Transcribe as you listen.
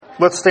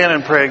Let's stand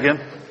and pray again.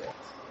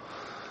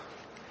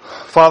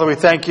 Father, we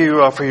thank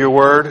you for your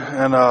word,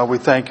 and we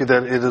thank you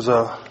that it is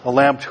a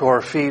lamp to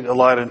our feet, a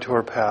light unto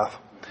our path.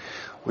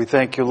 We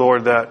thank you,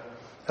 Lord, that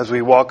as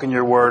we walk in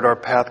your word, our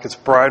path gets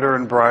brighter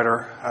and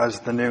brighter as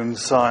the noon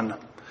sun.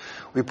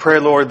 We pray,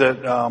 Lord,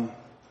 that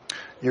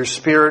your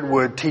Spirit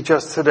would teach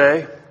us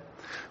today.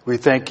 We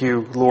thank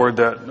you, Lord,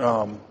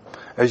 that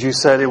as you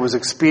said, it was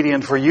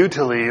expedient for you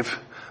to leave,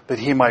 that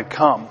he might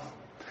come.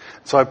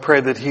 So I pray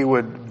that he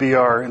would be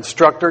our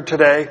instructor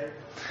today.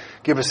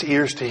 Give us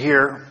ears to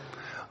hear.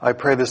 I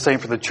pray the same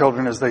for the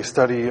children as they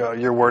study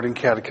your word in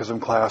catechism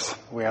class.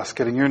 We ask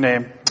it in your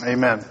name.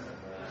 Amen.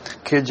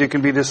 Kids, you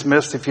can be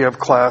dismissed if you have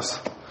class.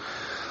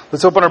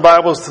 Let's open our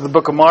Bibles to the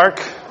book of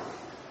Mark.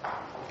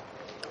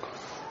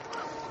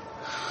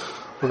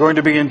 We're going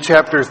to be in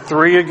chapter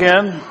 3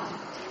 again.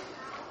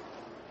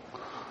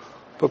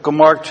 Book of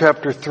Mark,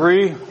 chapter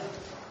 3.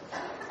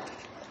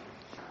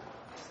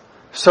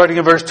 Starting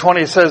in verse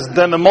 20, it says,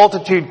 "Then the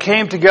multitude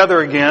came together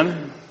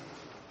again,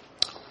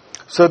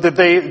 so that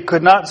they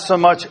could not so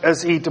much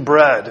as eat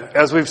bread."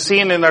 As we've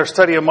seen in our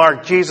study of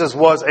Mark, Jesus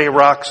was a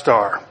rock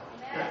star.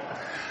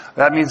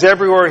 That means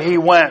everywhere he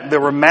went,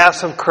 there were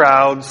massive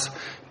crowds.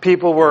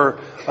 People were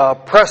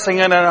pressing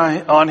in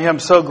on him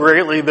so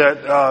greatly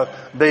that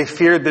they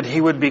feared that he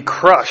would be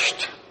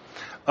crushed.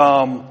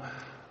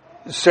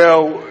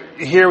 So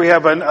here we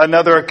have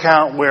another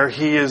account where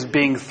he is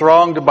being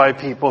thronged by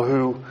people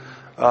who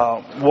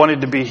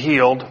wanted to be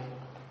healed.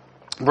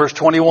 Verse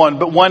 21,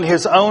 "But when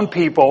his own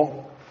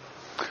people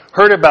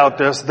heard about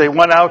this, they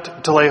went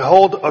out to lay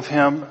hold of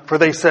him, for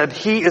they said,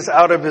 'He is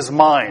out of his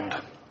mind.'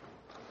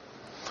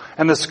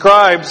 And the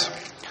scribes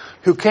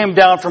who came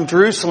down from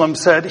Jerusalem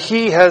said,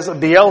 'He has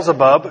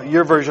Beelzebub,'"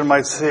 your version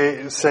might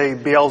say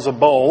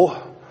Beelzebul,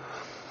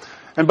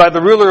 "and by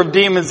the ruler of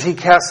demons he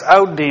casts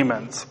out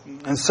demons.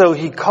 And so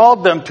he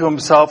called them to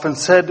himself and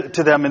said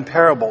to them in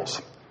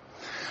parables,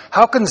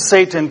 'How can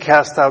Satan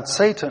cast out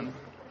Satan?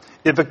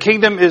 If a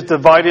kingdom is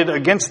divided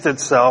against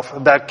itself,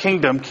 that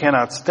kingdom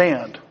cannot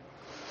stand.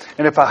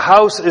 And if a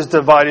house is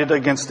divided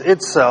against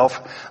itself,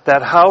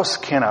 that house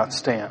cannot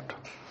stand.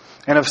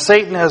 And if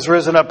Satan has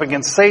risen up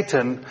against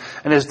Satan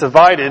and is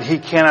divided, he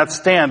cannot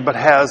stand, but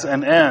has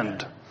an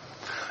end.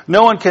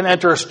 No one can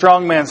enter a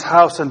strong man's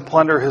house and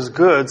plunder his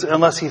goods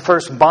unless he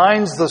first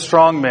binds the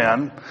strong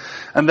man,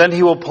 and then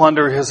he will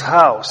plunder his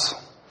house.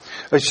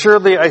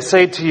 Assuredly, I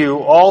say to you,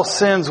 all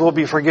sins will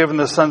be forgiven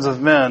the sons of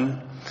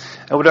men,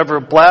 and whatever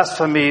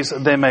blasphemies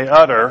they may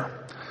utter.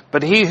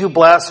 But he who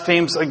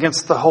blasphemes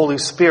against the Holy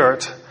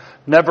Spirit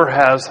never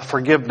has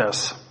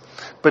forgiveness,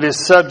 but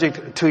is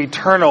subject to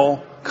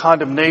eternal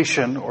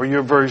condemnation," or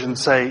your version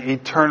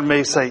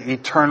may say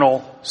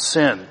eternal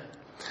sin,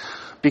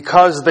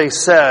 "because they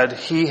said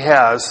he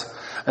has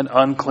an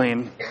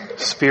unclean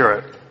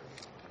spirit."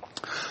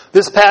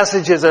 This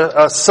passage is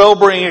a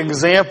sobering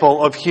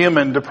example of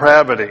human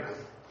depravity.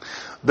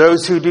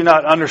 Those who do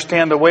not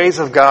understand the ways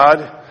of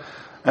God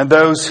and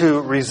those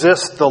who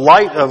resist the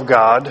light of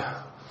God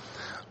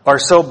are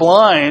so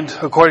blind,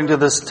 according to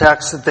this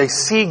text, that they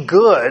see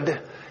good,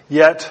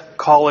 yet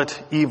call it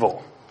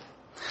evil.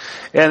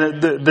 And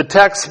the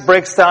text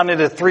breaks down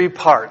into three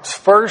parts.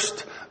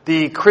 First,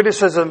 the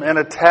criticism and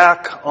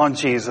attack on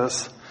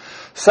Jesus.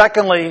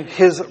 Secondly,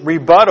 his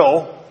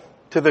rebuttal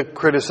to the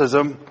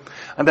criticism.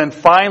 And then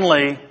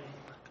finally,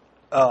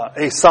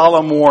 a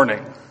solemn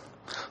warning.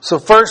 So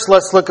first,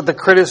 let's look at the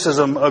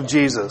criticism of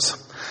Jesus.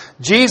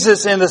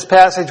 Jesus in this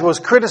passage was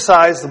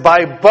criticized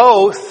by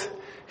both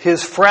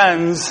his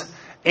friends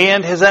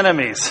and his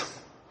enemies.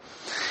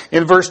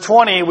 In verse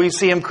 20, we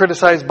see him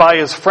criticized by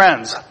his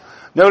friends.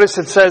 Notice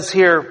it says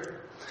here,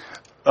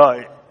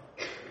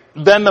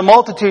 "Then the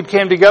multitude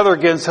came together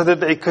again so that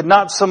they could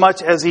not so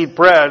much as eat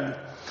bread.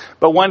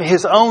 But when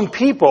his own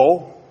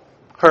people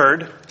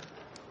heard,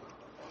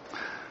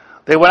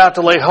 they went out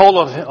to lay hold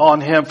on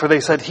him, for they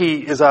said he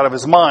is out of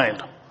his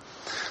mind."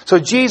 So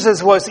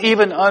Jesus was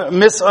even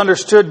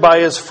misunderstood by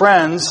his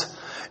friends,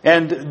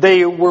 and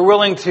they were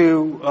willing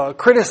to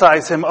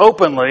criticize him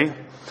openly,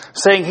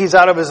 saying he's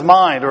out of his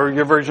mind, or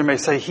your version may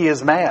say he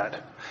is mad.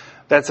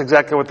 That's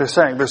exactly what they're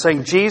saying. They're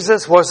saying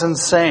Jesus was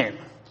insane.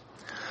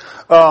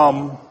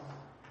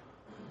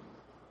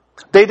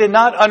 They did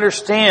not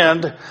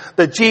understand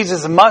that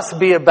Jesus must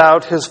be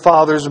about his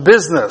Father's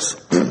business,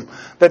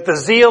 that the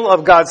zeal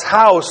of God's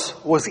house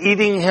was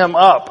eating him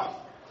up,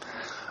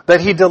 that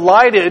he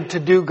delighted to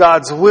do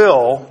God's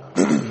will,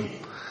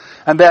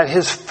 and that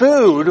his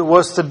food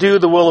was to do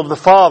the will of the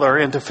Father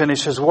and to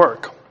finish his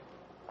work.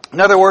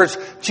 In other words,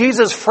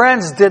 Jesus'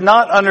 friends did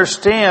not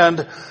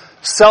understand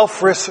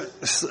selfless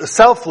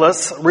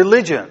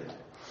religion.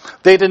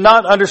 They did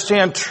not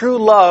understand true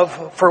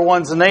love for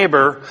one's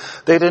neighbor.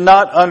 They did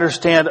not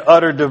understand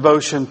utter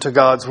devotion to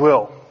God's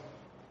will.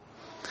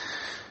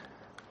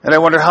 And I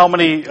wonder how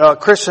many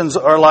Christians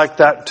are like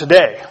that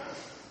today.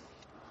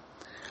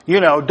 You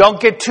know, don't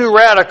get too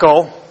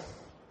radical.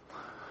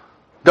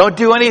 Don't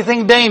do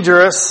anything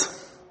dangerous.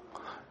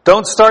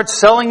 Don't start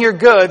selling your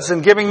goods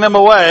and giving them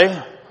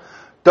away.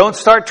 Don't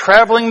start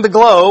traveling the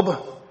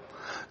globe.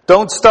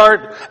 Don't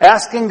start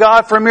asking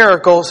God for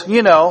miracles.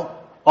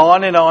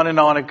 On and on and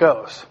on it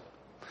goes.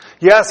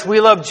 Yes, we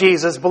love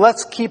Jesus, but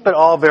let's keep it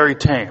all very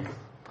tame.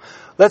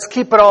 Let's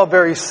keep it all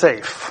very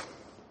safe.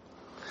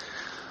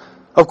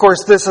 Of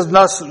course, this is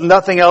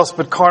nothing else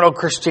but carnal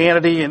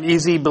Christianity and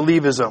easy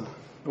believism,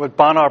 what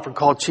Bonhoeffer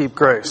called cheap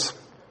grace.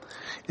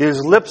 It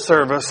is lip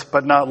service,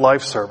 but not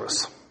life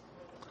service.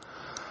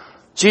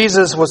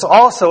 Jesus was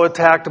also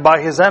attacked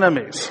by his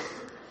enemies.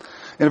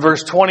 In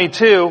verse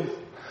 22,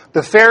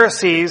 the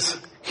Pharisees,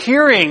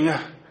 hearing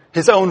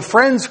his own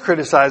friends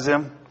criticize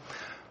him,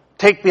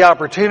 take the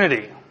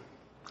opportunity.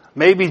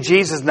 Maybe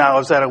Jesus now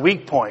is at a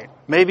weak point.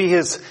 Maybe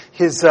his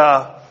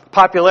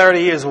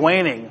popularity is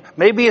waning.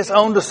 Maybe his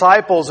own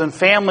disciples and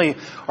family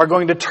are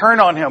going to turn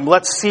on him.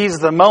 Let's seize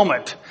the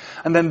moment.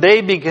 And then they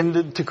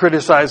begin to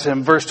criticize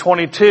him. Verse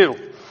 22.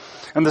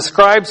 And the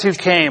scribes who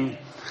came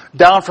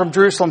down from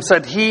Jerusalem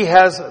said, he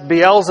has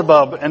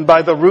Beelzebub, and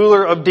by the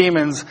ruler of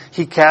demons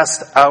he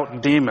casts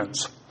out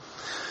demons.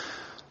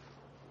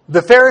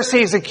 The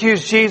Pharisees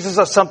accused Jesus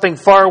of something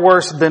far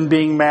worse than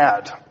being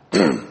mad.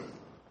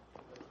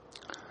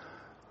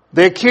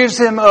 They accused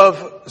him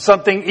of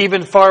something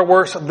even far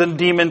worse than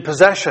demon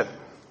possession.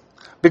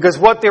 Because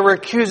what they were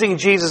accusing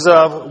Jesus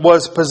of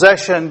was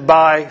possession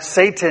by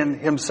Satan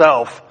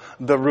himself,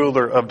 the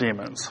ruler of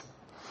demons.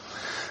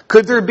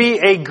 Could there be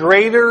a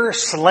greater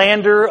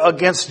slander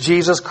against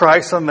Jesus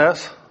Christ than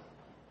this?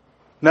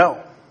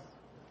 No.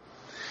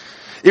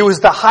 It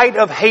was the height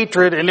of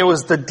hatred, and it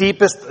was the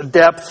deepest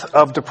depth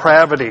of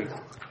depravity.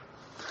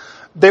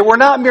 They were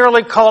not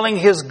merely calling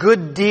his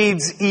good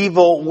deeds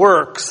evil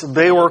works.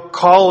 They were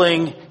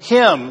calling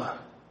him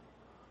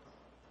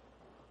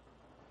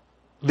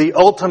the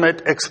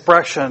ultimate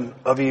expression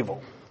of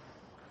evil.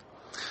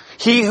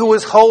 He who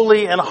is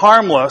holy and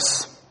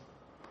harmless,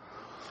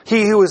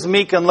 he who is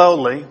meek and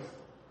lowly,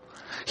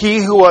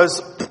 he who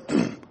was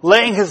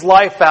laying his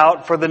life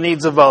out for the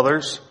needs of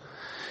others,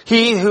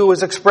 he who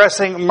was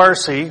expressing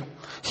mercy,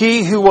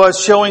 he who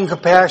was showing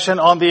compassion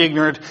on the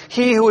ignorant,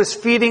 he who was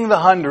feeding the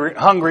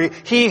hungry,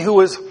 he who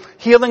was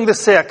healing the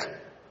sick.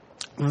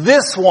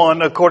 This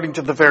one, according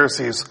to the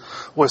Pharisees,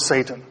 was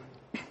Satan.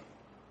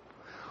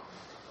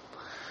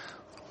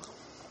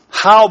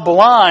 How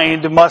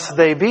blind must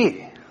they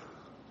be?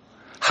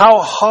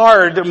 How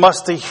hard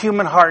must the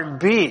human heart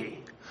be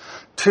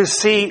to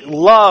see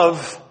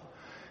love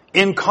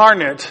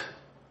incarnate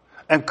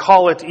and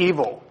call it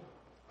evil?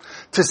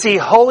 To see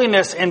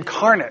holiness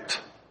incarnate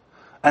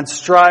and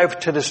strive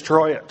to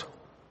destroy it.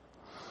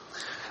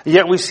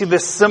 Yet we see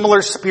this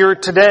similar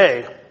spirit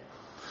today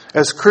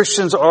as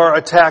Christians are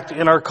attacked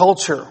in our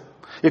culture.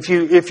 If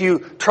you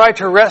try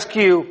to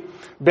rescue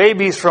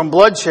babies from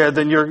bloodshed,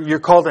 then you're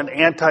called an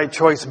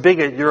anti-choice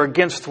bigot. You're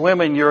against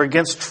women. You're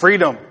against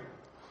freedom.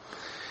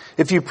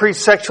 If you preach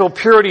sexual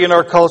purity in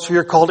our culture,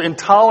 you're called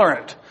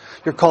intolerant.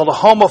 You're called a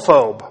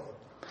homophobe.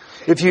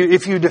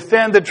 If you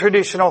defend the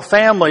traditional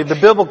family, the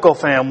biblical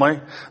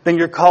family, then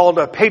you're called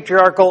a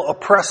patriarchal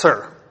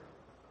oppressor.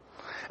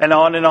 And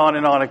on and on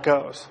and on it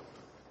goes.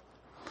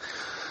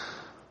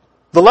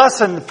 The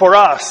lesson for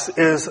us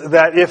is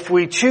that if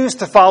we choose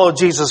to follow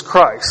Jesus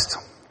Christ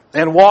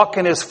and walk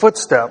in his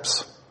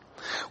footsteps,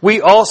 we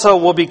also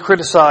will be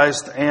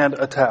criticized and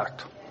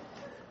attacked.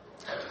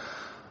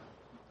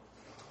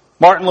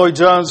 Martin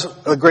Lloyd-Jones,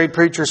 a great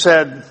preacher,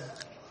 said,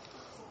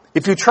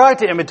 if you try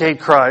to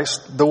imitate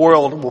Christ, the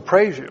world will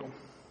praise you.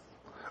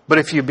 But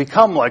if you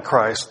become like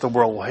Christ, the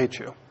world will hate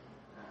you.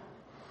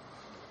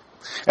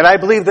 And I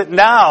believe that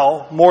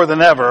now, more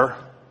than ever,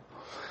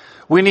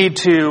 we need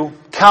to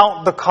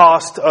count the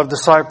cost of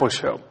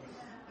discipleship.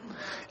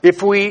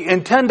 If we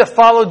intend to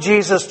follow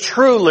Jesus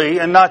truly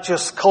and not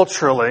just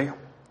culturally,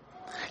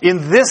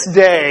 in this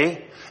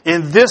day,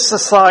 in this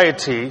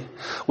society,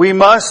 we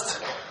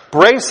must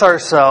brace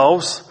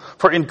ourselves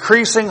for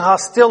increasing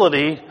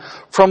hostility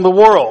from the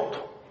world.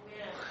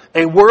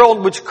 A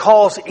world which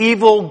calls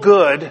evil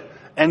good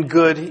and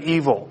good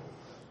evil.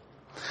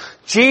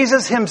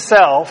 Jesus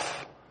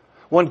himself,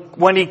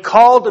 when he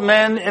called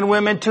men and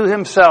women to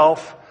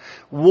himself,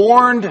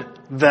 warned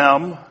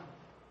them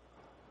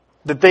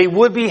that they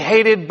would be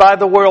hated by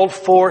the world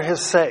for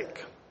his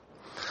sake.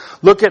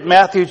 Look at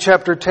Matthew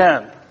chapter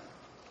 10.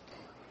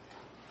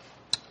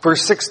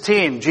 Verse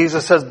 16,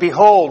 Jesus says,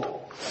 behold,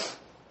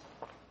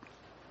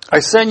 I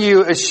send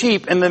you as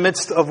sheep in the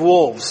midst of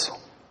wolves.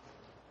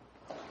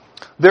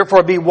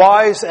 Therefore be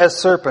wise as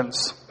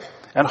serpents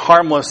and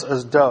harmless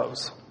as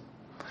doves.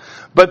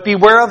 But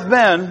beware of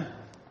men,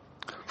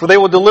 for they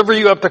will deliver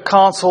you up to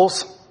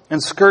consuls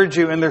and scourge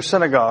you in their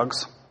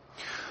synagogues.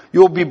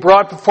 You will be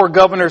brought before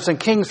governors and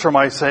kings for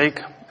my sake,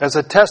 as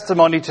a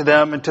testimony to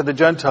them and to the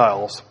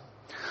Gentiles.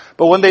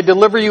 But when they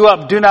deliver you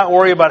up, do not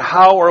worry about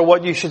how or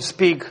what you should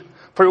speak,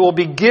 for it will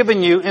be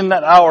given you in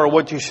that hour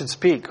what you should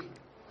speak.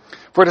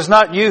 For it is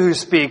not you who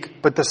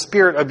speak, but the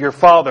Spirit of your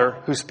Father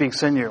who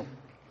speaks in you.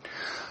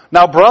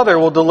 Now brother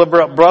will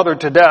deliver up brother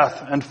to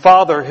death, and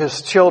father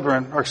his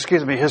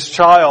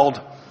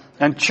child,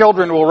 and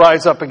children will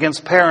rise up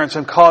against parents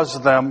and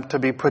cause them to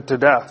be put to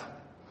death.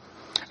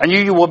 And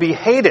you will be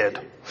hated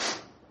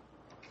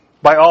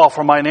by all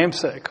for my name's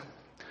sake.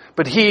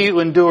 But he who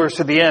endures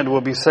to the end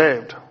will be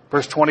saved.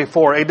 Verse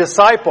 24, a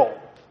disciple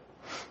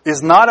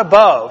is not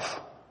above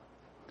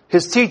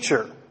his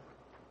teacher,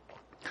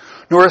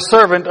 nor a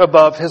servant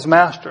above his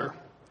master.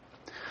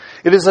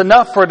 It is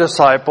enough for a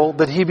disciple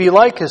that he be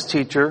like his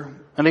teacher,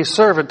 and a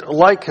servant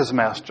like his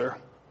master.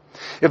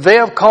 If they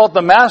have called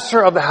the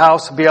master of the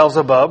house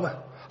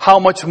Beelzebub, how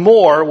much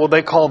more will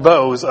they call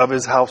those of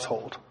his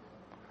household?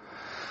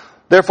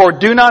 Therefore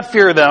do not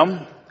fear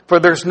them, for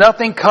there's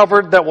nothing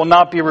covered that will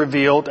not be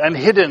revealed, and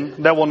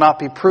hidden that will not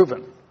be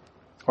proven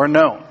or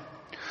known.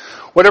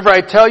 Whatever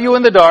I tell you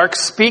in the dark,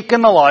 speak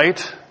in the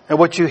light, and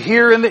what you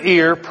hear in the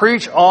ear,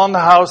 preach on the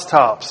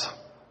housetops.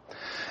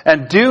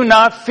 And do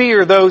not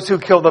fear those who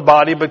kill the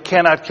body, but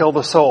cannot kill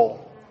the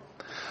soul.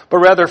 But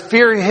rather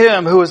fear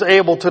him who is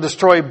able to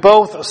destroy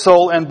both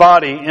soul and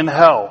body in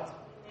hell.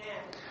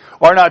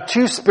 Are not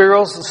 2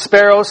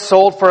 sparrows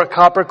sold for a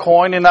copper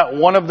coin, and not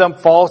one of them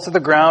falls to the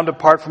ground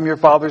apart from your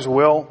Father's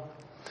will?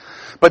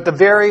 But the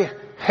very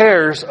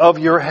hairs of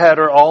your head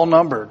are all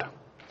numbered.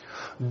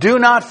 Do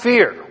not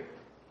fear.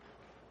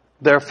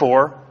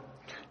 Therefore,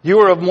 you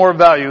are of more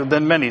value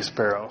than many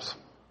sparrows.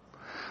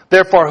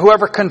 Therefore,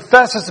 whoever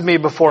confesses me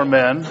before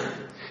men,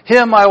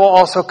 him I will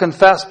also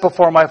confess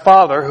before my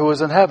Father who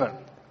is in heaven.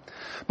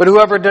 But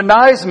whoever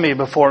denies me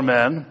before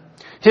men,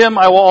 him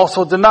I will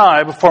also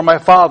deny before my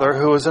Father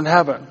who is in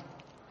heaven.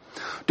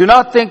 Do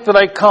not think that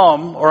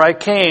I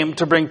came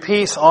to bring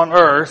peace on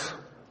earth.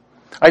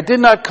 I did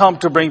not come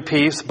to bring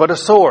peace, but a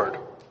sword.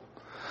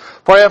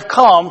 For I have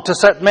come to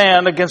set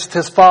man against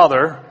his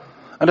father,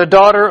 and a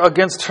daughter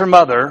against her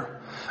mother,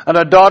 and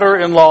a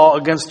daughter-in-law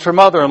against her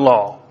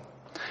mother-in-law.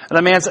 And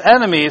a man's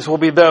enemies will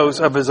be those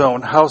of his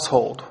own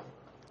household.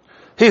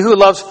 He who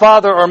loves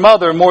father or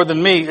mother more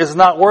than me is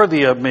not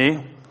worthy of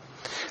me,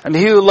 and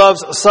he who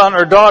loves son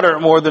or daughter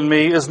more than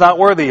me is not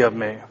worthy of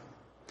me.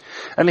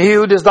 And he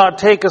who does not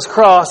take his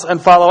cross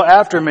and follow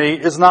after me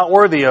is not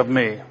worthy of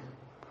me.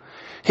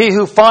 He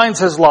who finds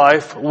his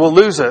life will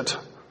lose it,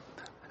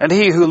 and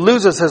he who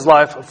loses his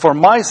life for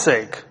my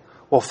sake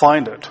will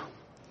find it.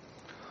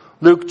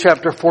 Luke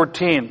chapter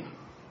 14,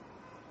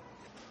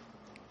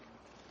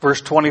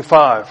 verse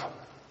 25.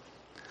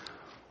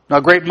 Now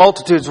great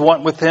multitudes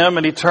went with him,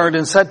 and he turned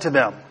and said to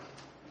them,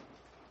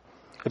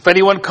 if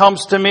anyone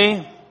comes to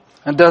me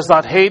and does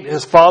not hate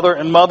his father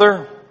and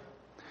mother,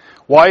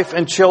 wife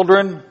and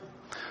children,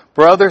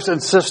 brothers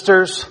and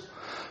sisters,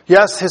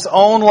 yes, his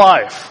own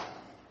life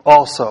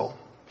also,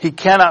 he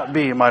cannot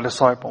be my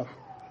disciple.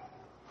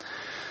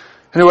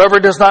 And whoever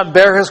does not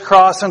bear his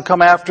cross and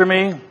come after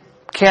me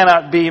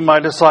cannot be my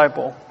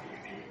disciple.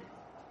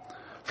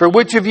 For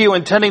which of you,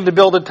 intending to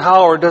build a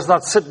tower, does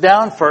not sit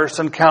down first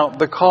and count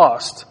the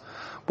cost,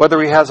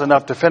 whether he has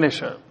enough to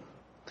finish it?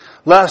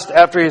 Lest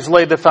after he has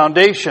laid the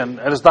foundation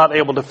and is not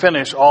able to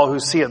finish, all who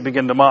see it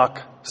begin to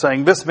mock,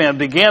 saying, this man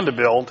began to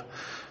build,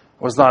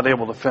 was not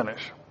able to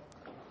finish.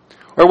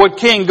 Or what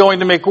king going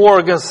to make war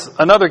against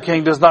another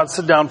king does not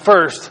sit down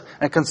first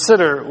and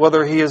consider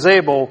whether he is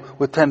able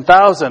with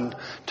 10,000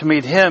 to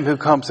meet him who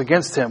comes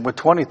against him with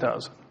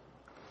 20,000?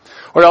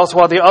 Or else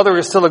while the other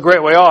is still a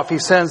great way off, he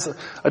sends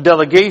a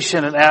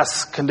delegation and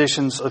asks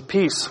conditions of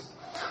peace.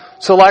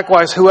 So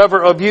likewise,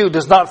 whoever of you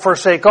does not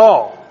forsake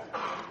all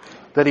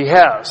that he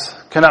has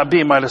cannot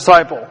be my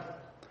disciple.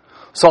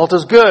 Salt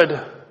is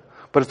good,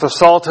 but if the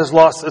salt has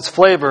lost its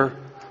flavor,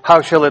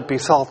 how shall it be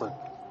salted?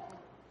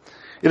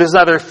 It is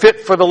neither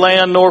fit for the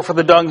land nor for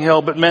the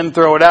dunghill, but men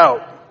throw it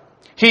out.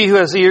 He who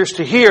has ears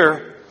to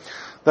hear,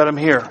 let him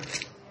hear.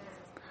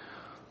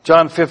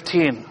 John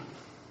 15,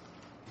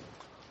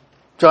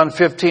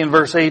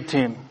 verse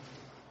 18.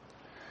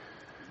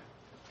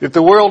 If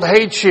the world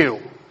hates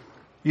you,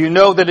 you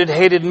know that it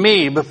hated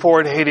me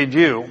before it hated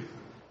you.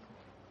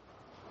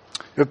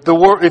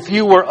 If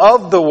you were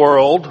of the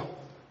world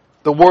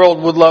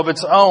would love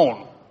its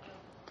own.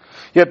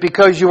 Yet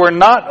because you are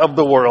not of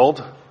the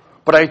world,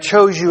 but I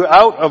chose you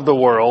out of the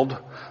world,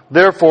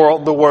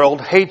 therefore the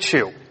world hates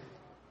you.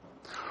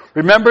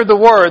 Remember the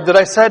word that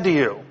I said to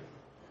you.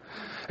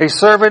 A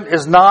servant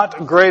is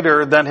not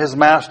greater than his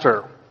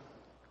master.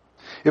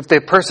 If they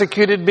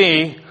persecuted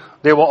me,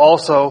 they will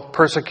also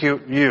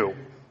persecute you.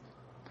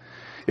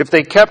 If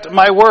they kept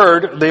my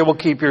word, they will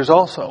keep yours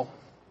also.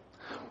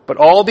 But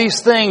all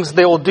these things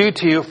they will do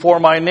to you for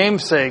my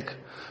name's sake,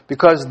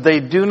 because they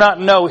do not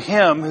know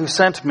him who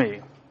sent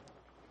me.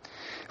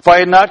 If I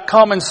had not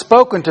come and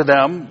spoken to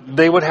them,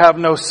 they would have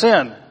no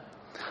sin.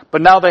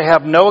 But now they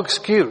have no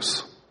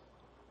excuse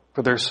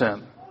for their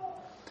sin.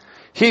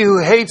 He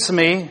who hates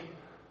me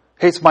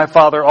hates my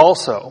Father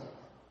also.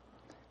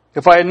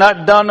 If I had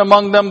not done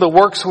among them the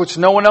works which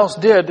no one else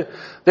did,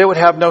 they would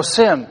have no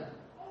sin.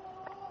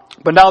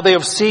 But now they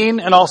have seen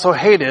and also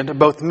hated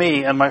both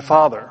me and my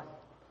Father.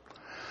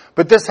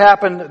 But this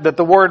happened that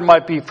the word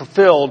might be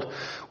fulfilled,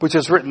 which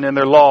is written in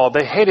their law.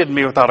 They hated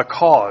me without a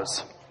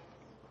cause.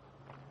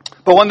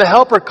 But when the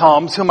Helper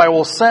comes, whom I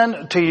will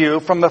send to you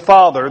from the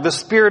Father, the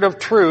Spirit of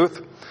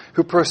truth,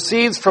 who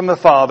proceeds from the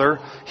Father,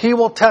 he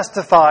will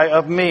testify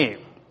of me.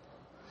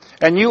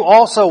 And you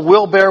also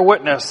will bear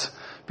witness,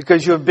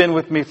 because you have been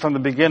with me from the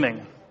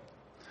beginning.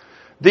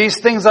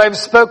 These things I have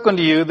spoken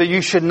to you, that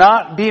you should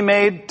not be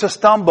made to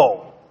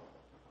stumble.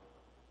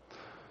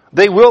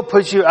 They will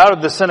put you out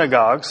of the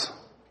synagogues.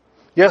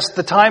 Yes,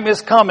 the time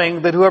is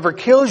coming that whoever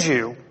kills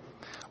you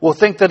will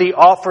think that he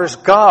offers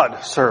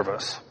God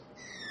service.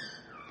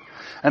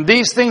 And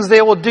these things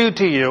they will do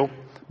to you,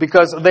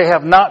 because they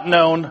have not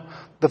known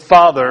the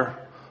Father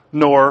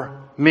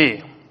nor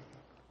me.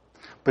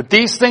 But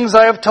these things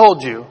I have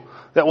told you,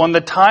 that when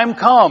the time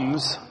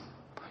comes,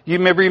 you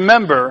may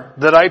remember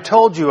that I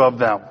told you of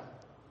them.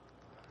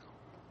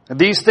 And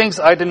these things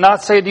I did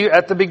not say to you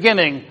at the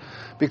beginning,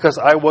 because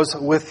I was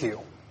with you.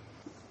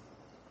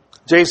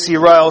 J.C.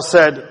 Ryle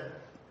said,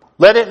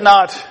 "Let it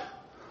not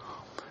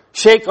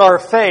shake our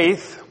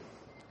faith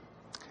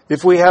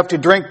if we have to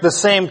drink the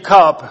same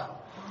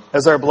cup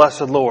as our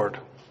blessed Lord.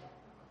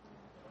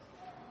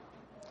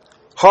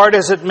 Hard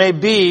as it may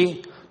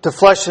be to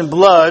flesh and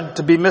blood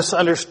to be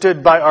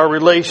misunderstood by our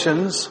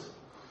relations,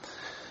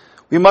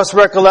 we must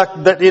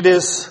recollect that it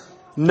is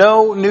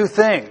no new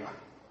thing.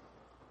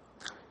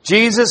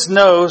 Jesus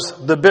knows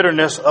the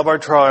bitterness of our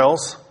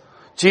trials.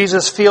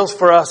 Jesus feels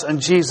for us, and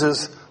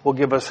Jesus will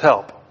give us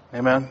help."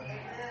 Amen.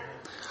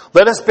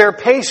 Let us bear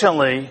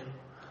patiently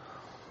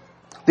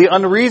the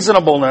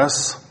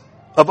unreasonableness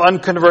of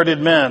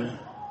unconverted men.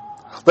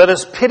 Let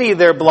us pity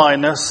their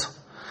blindness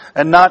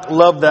and not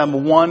love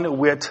them one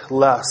whit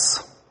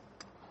less.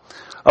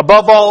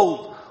 Above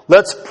all,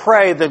 let's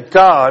pray that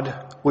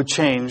God would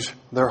change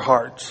their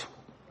hearts.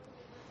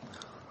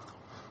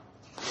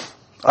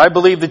 I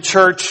believe the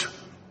church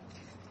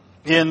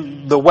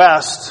in the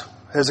West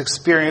has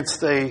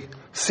experienced a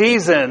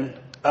season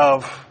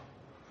of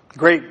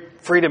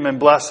great freedom and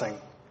blessing.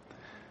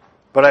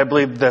 But I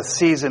believe that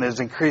season is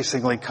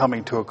increasingly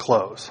coming to a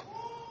close.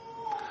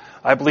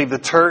 I believe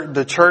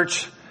the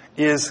church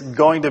is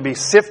going to be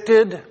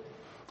sifted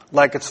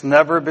like it's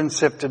never been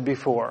sifted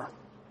before.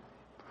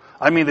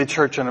 I mean the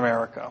church in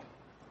America.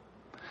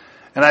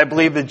 And I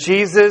believe that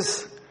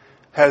Jesus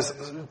has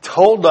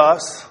told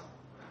us,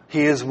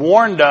 He has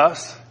warned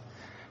us,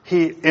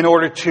 in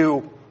order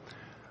to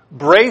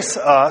brace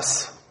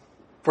us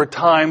for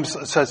times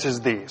such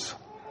as these.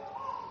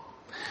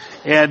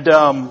 And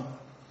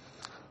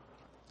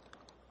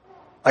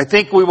I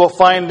think we will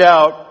find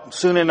out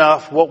soon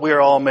enough what we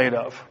are all made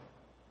of,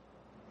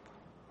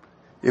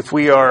 if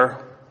we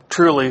are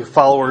truly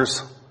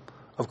followers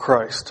of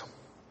Christ.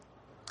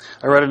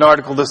 I read an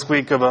article this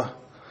week of a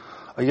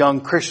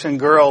young Christian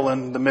girl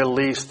in the Middle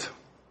East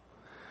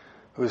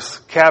who was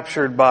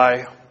captured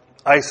by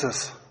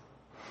ISIS,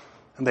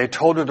 and they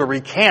told her to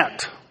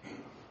recant,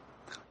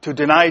 to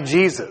deny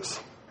Jesus.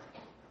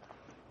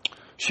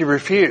 She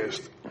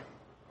refused.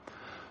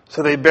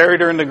 So they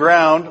buried her in the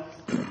ground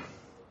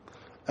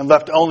and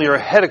left only her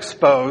head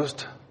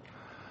exposed,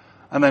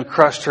 and then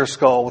crushed her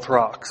skull with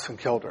rocks and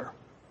killed her.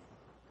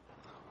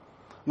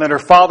 And then her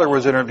father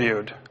was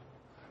interviewed,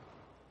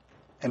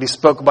 and he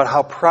spoke about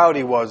how proud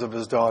he was of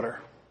his daughter,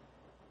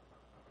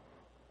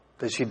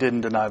 that she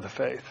didn't deny the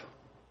faith.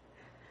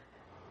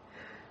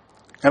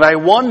 And I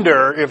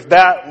wonder if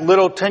that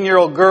little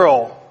 10-year-old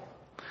girl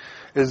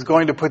is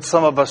going to put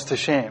some of us to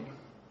shame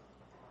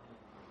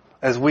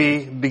as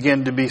we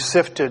begin to be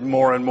sifted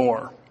more and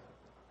more.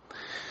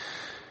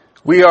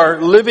 We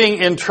are living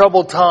in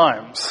troubled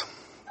times,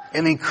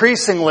 and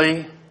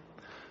increasingly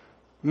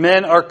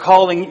men are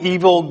calling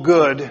evil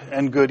good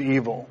and good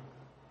evil.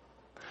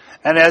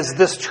 And as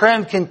this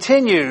trend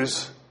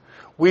continues,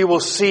 we will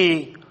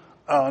see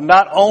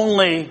not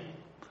only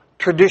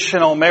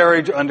traditional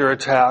marriage under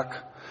attack,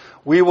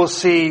 we will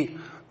see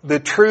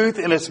the truth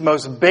in its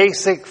most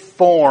basic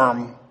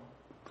form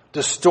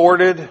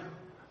distorted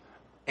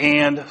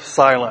and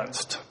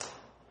silenced.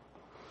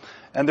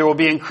 And there will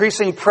be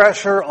increasing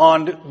pressure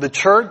on the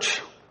church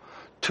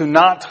to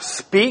not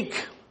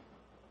speak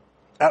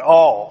at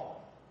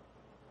all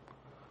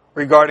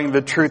regarding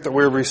the truth that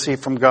we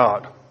receive from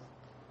God.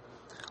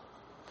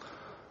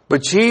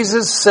 But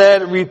Jesus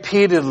said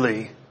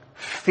repeatedly,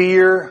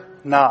 "Fear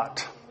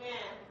not.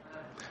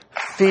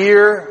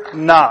 Fear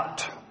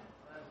not."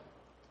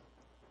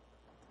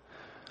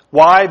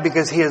 Why?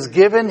 Because He has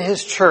given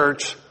His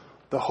church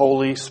the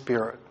Holy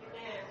Spirit.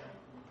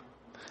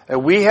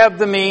 And we have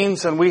the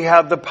means and we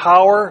have the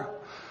power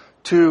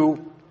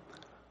to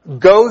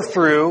go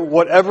through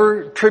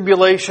whatever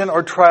tribulation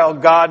or trial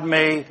God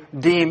may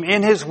deem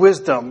in His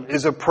wisdom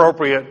is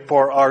appropriate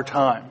for our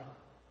time.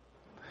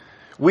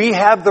 We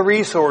have the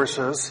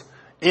resources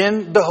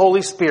in the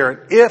Holy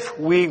Spirit if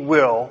we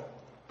will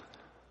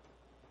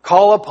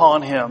call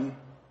upon Him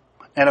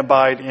and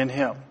abide in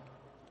Him.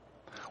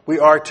 We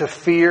are to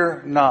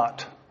fear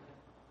not.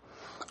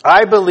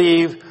 I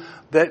believe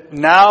that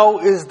now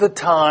is the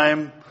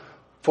time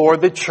for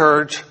the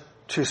church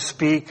to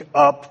speak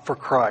up for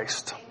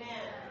Christ. Amen.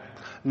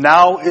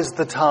 Now is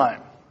the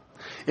time.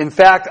 In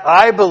fact,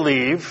 I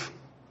believe,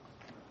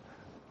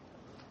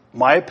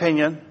 my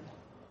opinion,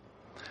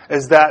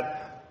 is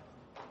that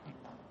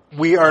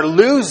we are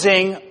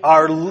losing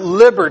our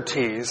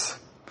liberties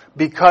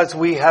because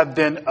we have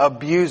been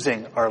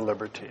abusing our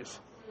liberties.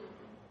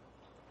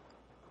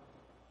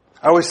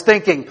 I was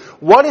thinking,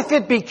 what if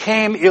it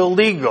became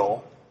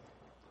illegal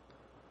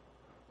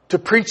to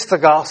preach the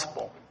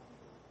gospel?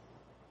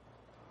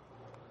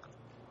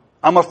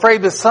 I'm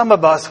afraid that some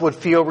of us would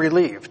feel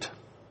relieved.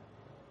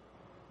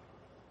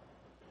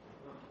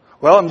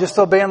 Well, I'm just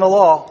obeying the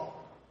law.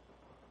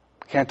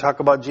 Can't talk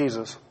about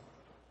Jesus.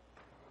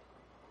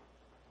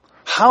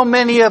 How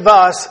many of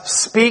us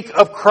speak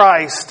of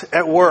Christ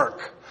at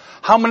work?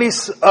 How many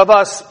of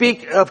us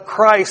speak of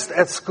Christ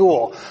at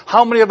school?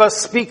 How many of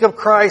us speak of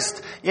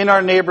Christ in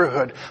our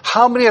neighborhood?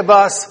 How many of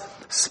us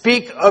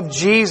speak of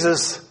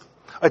Jesus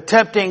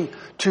attempting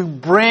to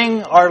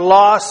bring our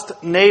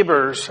lost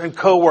neighbors and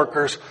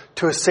coworkers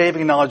to a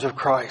saving knowledge of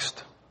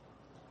Christ?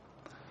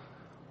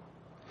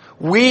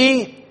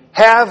 We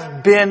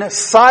have been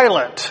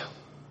silent,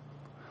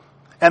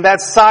 and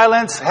that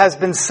silence has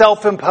been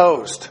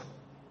self-imposed.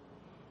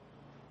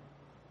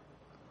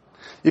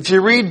 If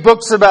you read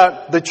books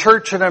about the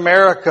church in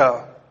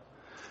America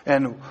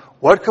and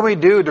what can we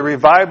do to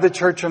revive the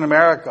church in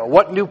America,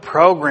 what new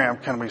program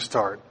can we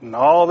start, and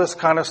all this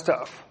kind of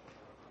stuff.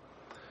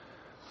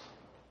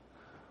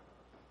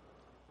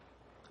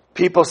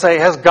 People say,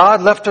 has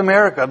God left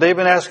America? They've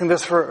been asking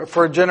this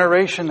for a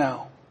generation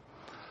now.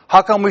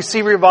 How come we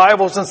see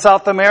revivals in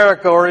South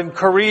America or in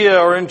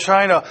Korea or in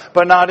China,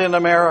 but not in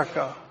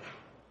America?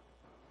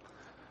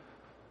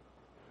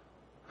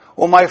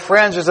 Well, my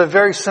friends, there's a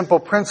very simple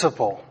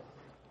principle.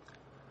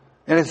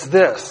 And it's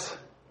this.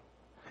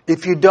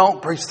 If you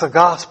don't preach the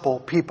gospel,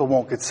 people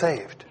won't get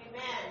saved.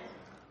 Amen.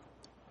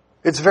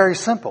 It's very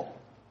simple.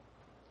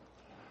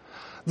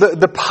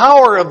 The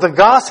power of the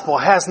gospel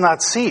has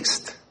not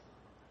ceased.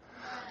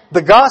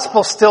 The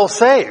gospel still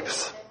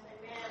saves.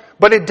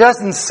 But it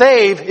doesn't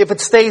save if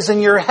it stays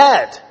in your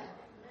head.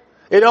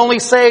 It only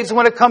saves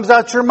when it comes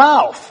out your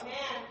mouth.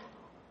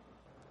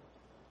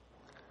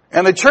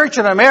 And the church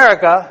in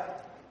America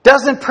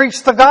doesn't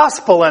preach the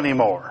gospel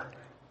anymore.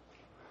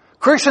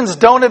 Christians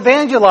don't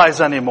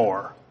evangelize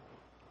anymore.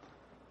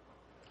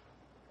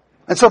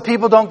 And so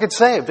people don't get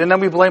saved. And then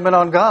we blame it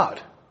on God.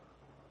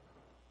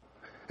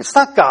 It's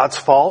not God's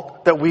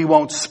fault that we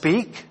won't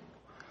speak.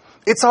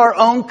 It's our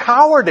own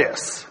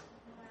cowardice.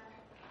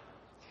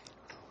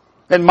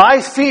 And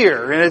my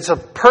fear, and it's a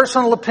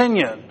personal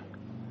opinion,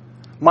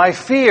 my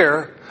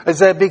fear is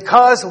that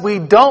because we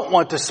don't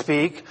want to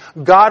speak,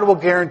 God will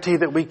guarantee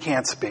that we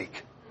can't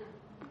speak.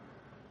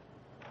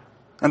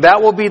 And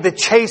that will be the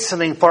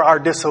chastening for our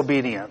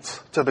disobedience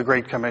to the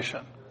Great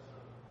Commission.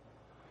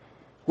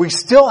 We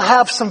still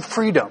have some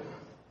freedom.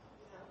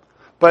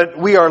 But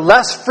we are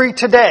less free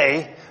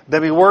today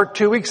than we were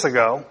 2 weeks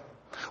ago.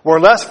 We're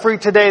less free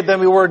today than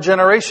we were a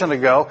generation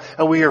ago.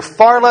 And we are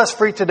far less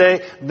free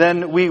today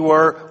than we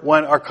were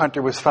when our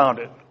country was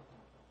founded.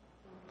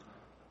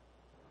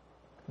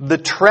 The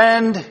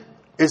trend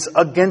is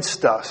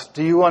against us.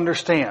 Do you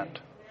understand?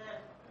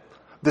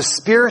 The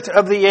spirit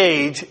of the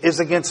age is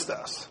against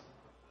us.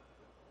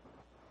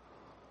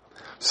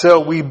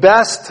 So we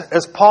best,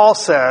 as Paul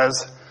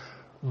says,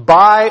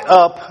 buy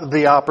up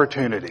the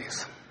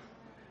opportunities.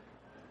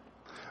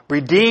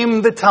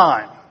 Redeem the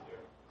time.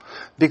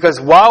 Because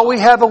while we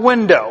have a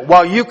window,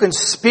 while you can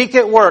speak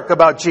at work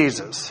about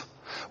Jesus,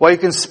 while you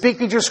can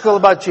speak at your school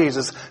about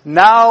Jesus,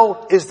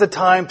 now is the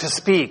time to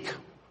speak.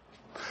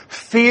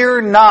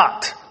 Fear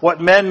not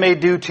what men may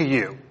do to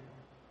you,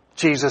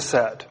 Jesus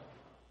said.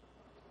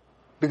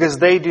 Because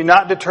they do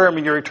not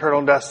determine your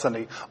eternal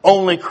destiny.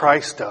 Only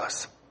Christ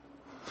does.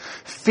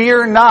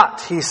 Fear not,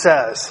 he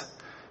says,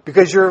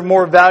 because you're of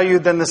more value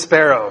than the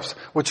sparrows,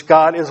 which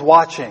God is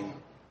watching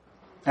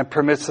and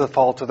permits to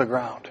fall to the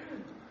ground.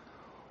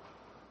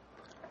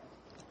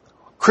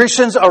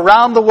 Christians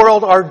around the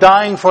world are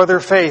dying for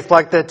their faith,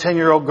 like that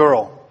 10-year-old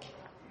girl.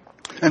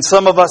 And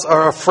some of us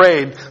are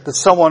afraid that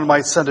someone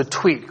might send a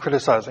tweet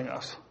criticizing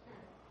us.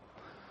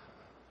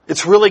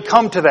 It's really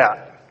come to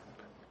that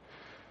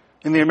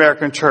in the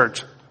American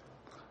church.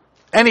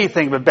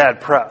 Anything but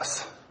bad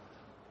press.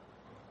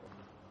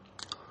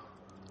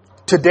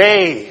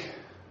 Today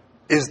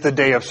is the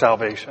day of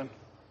salvation.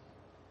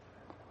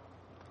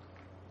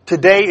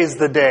 Today is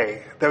the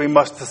day that we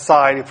must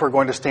decide if we're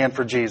going to stand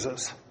for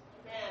Jesus.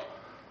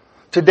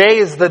 Today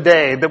is the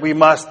day that we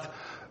must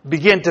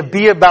begin to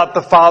be about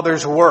the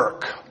Father's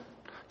work.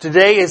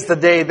 Today is the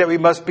day that we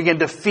must begin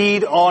to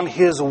feed on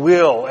His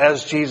will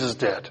as Jesus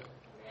did.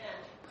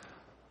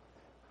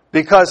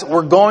 Because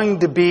we're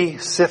going to be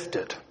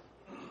sifted.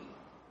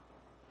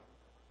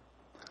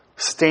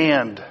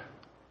 Stand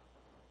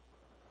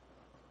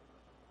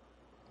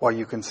while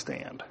you can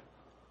stand.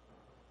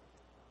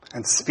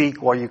 And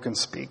speak while you can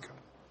speak.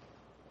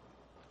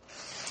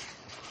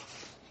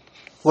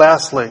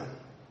 Lastly,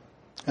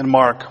 in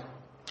Mark,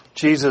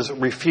 Jesus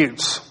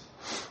refutes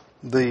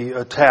the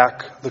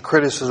attack, the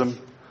criticism,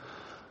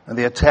 and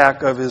the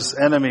attack of His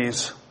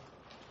enemies.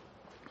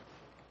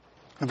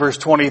 In verse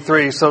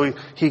 23, so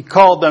he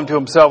called them to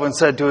Himself and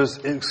said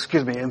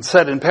and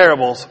said in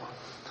parables,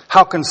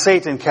 how can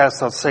Satan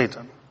cast out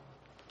Satan?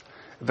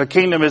 If a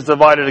kingdom is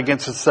divided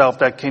against itself,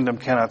 that kingdom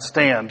cannot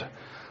stand.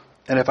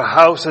 And if a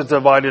house is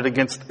divided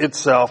against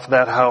itself,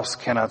 that house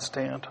cannot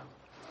stand.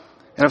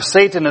 And if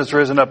Satan has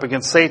risen up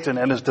against Satan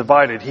and is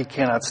divided, he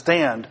cannot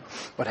stand,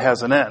 but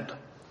has an end.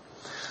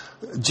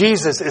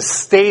 Jesus is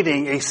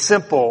stating a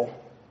simple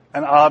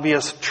and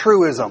obvious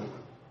truism.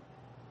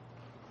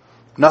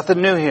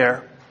 Nothing new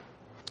here.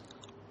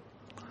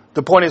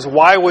 The point is,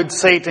 why would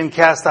Satan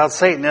cast out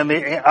Satan? And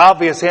the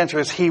obvious answer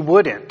is he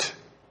wouldn't.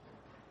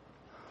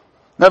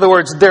 In other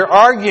words, their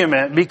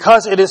argument,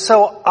 because it is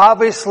so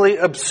obviously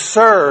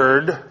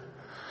absurd,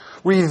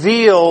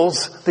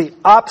 reveals the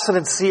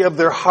obstinacy of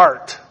their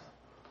heart.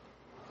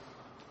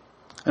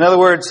 In other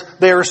words,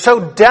 they are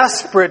so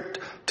desperate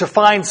to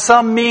find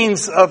some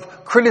means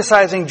of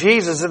criticizing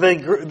Jesus that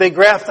they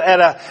grasp at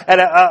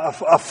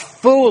a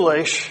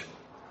foolish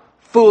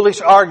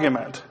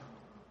argument.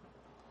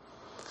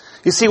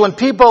 You see, when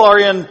people are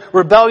in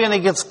rebellion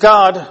against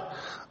God,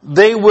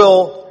 they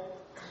will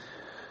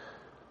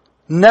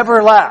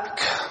never lack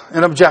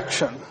an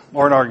objection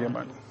or an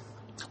argument,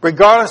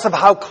 regardless of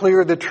how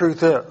clear the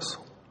truth is.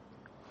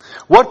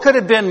 What could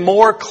have been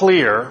more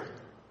clear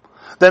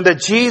than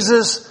that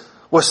Jesus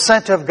was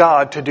sent of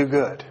God to do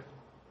good?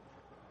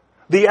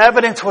 The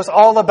evidence was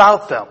all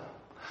about them.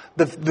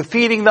 The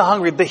feeding the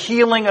hungry, the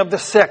healing of the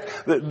sick,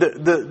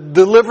 the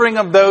delivering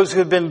of those who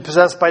have been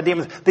possessed by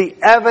demons. The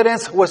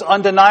evidence was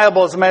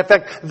undeniable. As a matter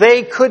of fact,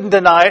 they couldn't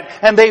deny it,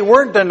 and they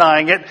weren't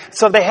denying it,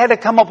 so they had to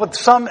come up with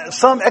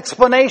some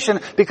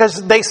explanation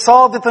because they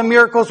saw that the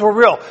miracles were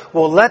real.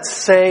 Well, let's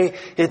say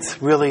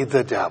it's really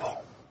the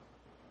devil.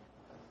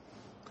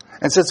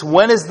 And since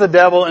when is the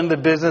devil in the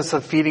business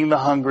of feeding the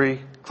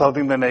hungry,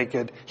 clothing the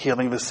naked,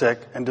 healing the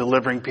sick, and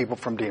delivering people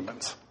from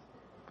demons?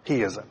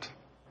 He isn't.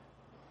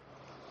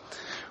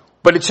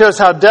 But it shows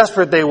how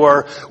desperate they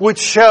were, which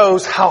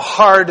shows how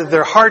hard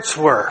their hearts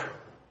were.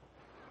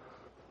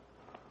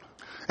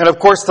 And of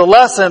course, the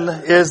lesson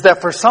is that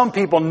for some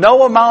people,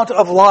 no amount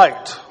of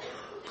light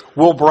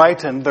will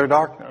brighten their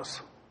darkness.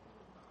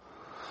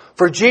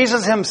 For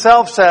Jesus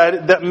himself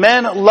said that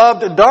men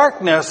loved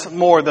darkness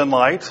more than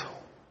light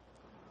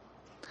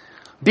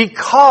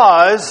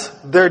because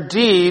their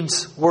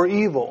deeds were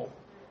evil.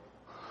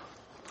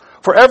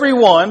 For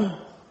everyone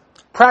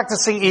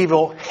practicing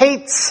evil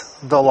hates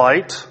the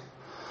light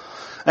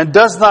and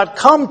does not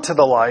come to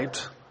the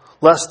light,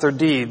 lest their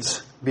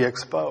deeds be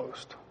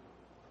exposed.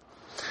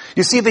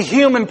 You see, the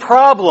human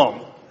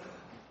problem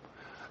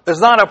is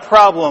not a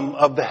problem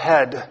of the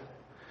head,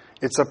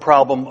 it's a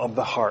problem of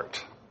the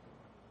heart.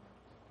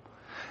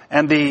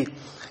 And the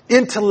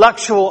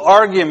intellectual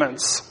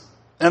arguments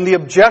and the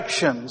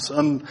objections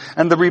and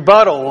the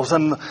rebuttals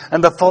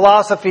and the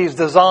philosophies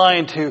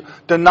designed to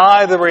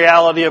deny the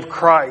reality of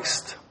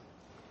Christ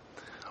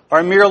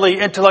are merely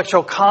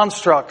intellectual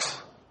constructs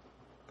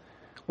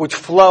which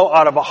flow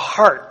out of a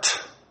heart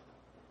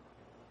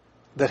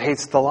that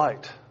hates the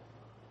light.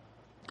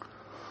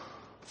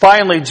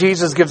 Finally,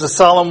 Jesus gives a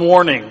solemn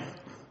warning.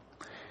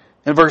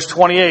 In verse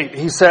 28,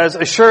 he says,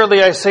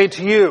 "Assuredly I say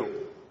to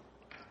you,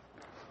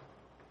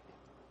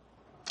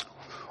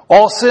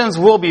 all sins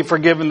will be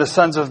forgiven the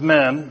sons of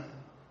men,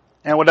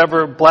 and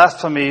whatever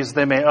blasphemies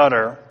they may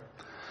utter.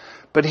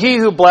 But he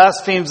who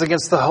blasphemes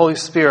against the Holy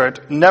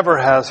Spirit never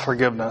has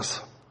forgiveness,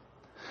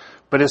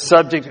 but is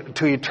subject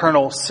to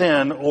eternal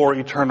sin or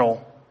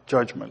eternal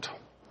judgment,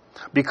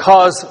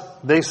 because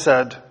they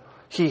said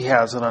he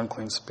has an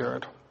unclean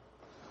spirit."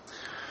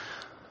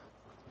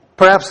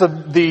 Perhaps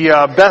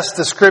the best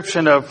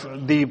description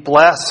of the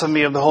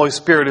blasphemy of the Holy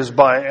Spirit is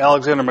by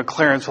Alexander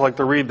Maclaren, so I'd like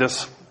to read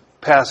this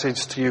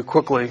passage to you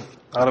quickly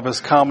out of his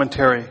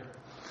commentary.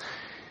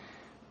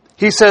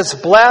 He says,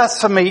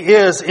 "Blasphemy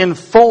is in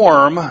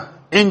form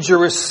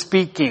injurious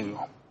speaking,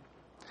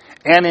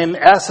 and in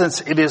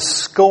essence it is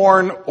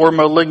scorn or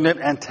malignant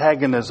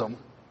antagonism.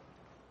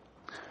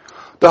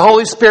 The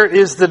Holy Spirit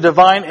is the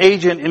divine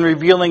agent in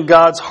revealing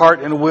God's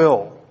heart and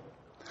will.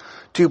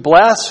 To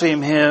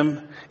blaspheme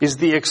him is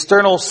the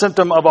external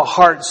symptom of a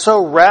heart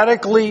so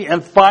radically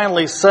and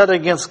finally set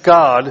against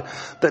God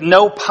that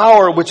no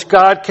power which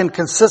God can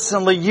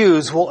consistently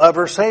use will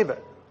ever save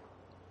it.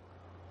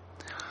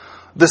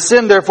 The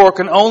sin, therefore,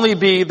 can only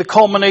be the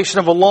culmination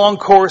of a long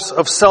course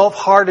of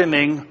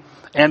self-hardening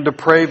and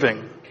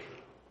depraving.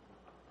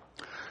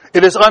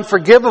 It is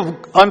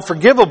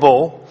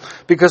unforgivable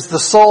because the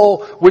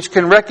soul which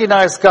can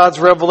recognize God's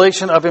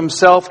revelation of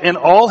himself in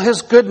all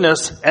his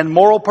goodness and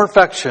moral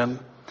perfection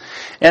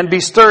and be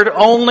stirred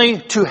only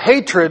to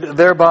hatred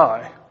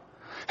thereby,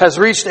 has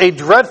reached a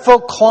dreadful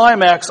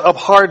climax of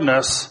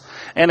hardness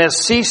and has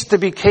ceased to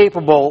be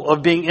capable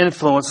of being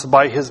influenced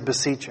by his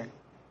beseeching.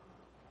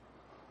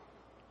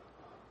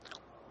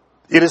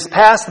 It is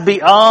passed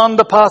beyond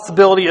the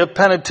possibility of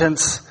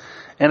penitence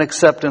and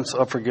acceptance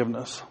of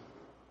forgiveness.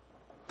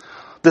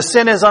 The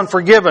sin is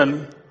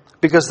unforgiven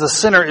because the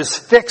sinner is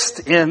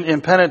fixed in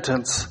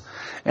impenitence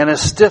and a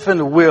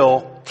stiffened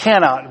will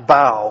cannot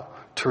bow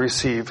to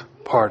receive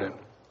pardon.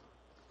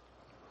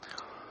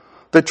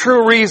 The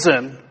true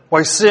reason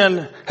why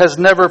sin has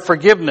never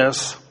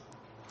forgiveness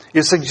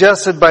is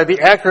suggested by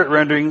the accurate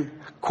rendering,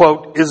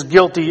 quote, is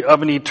guilty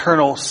of an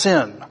eternal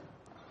sin.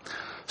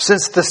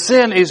 Since the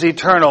sin is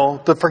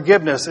eternal, the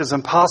forgiveness is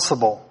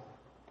impossible.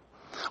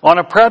 On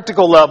a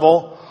practical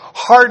level,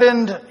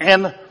 hardened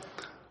and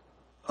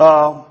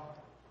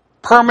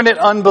permanent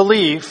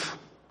unbelief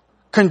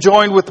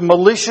conjoined with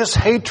malicious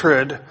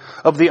hatred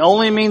of the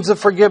only means of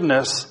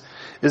forgiveness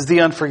is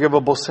the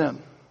unforgivable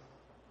sin.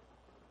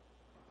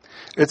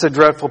 It's a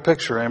dreadful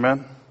picture,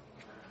 amen?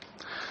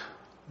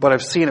 But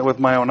I've seen it with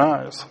my own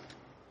eyes.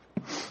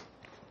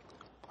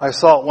 I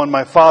saw it when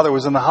my father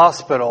was in the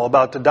hospital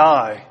about to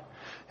die,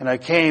 and I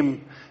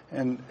came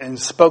and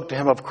spoke to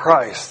him of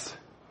Christ.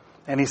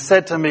 And he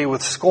said to me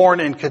with scorn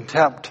and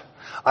contempt,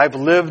 I've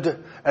lived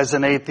as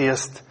an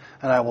atheist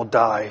and I will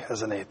die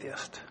as an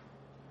atheist.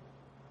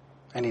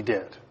 And he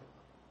did.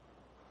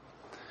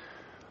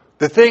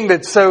 The thing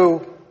that's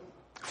so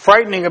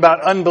frightening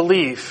about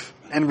unbelief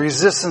and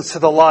resistance to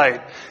the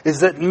light is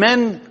that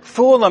men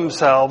fool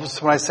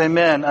themselves. When I say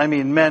men, I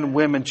mean men,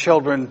 women,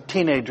 children,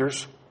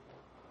 teenagers.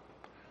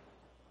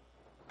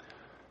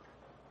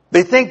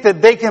 They think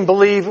that they can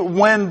believe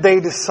when they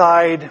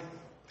decide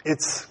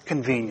it's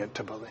convenient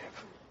to believe.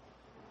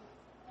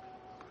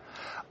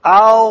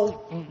 I'll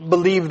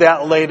believe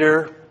that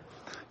later.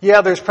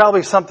 Yeah, there's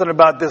probably something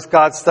about this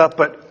God stuff,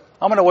 but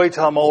I'm going to wait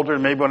till I'm older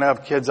and maybe when I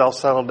have kids I'll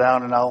settle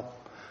down and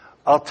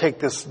I'll take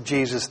this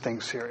Jesus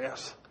thing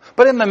serious.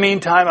 But in the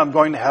meantime, I'm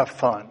going to have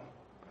fun.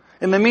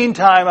 In the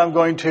meantime, I'm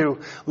going to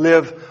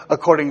live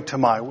according to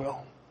my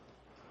will.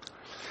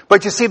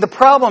 But you see, the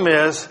problem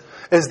is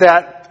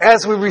that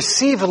as we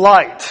receive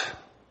light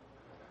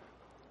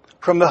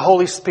from the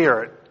Holy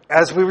Spirit,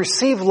 as we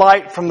receive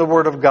light from the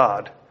Word of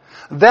God,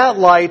 that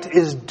light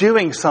is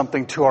doing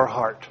something to our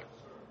heart.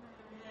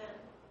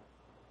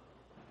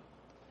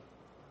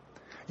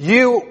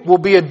 You will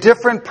be a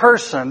different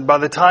person by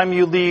the time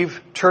you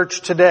leave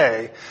church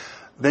today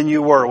than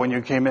you were when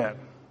you came in.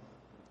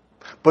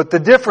 But the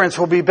difference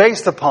will be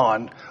based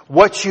upon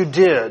what you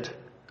did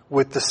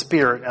with the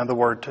Spirit and the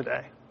Word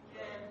today.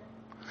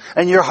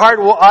 And your heart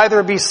will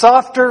either be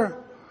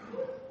softer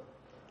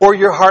or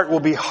your heart will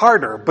be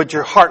harder, but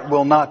your heart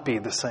will not be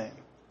the same.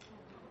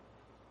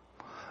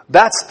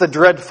 That's the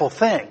dreadful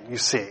thing, you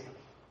see.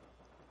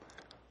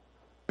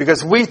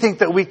 Because we think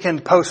that we can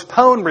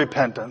postpone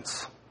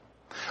repentance,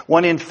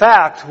 when in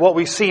fact, what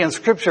we see in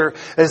Scripture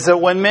is that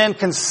when men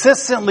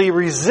consistently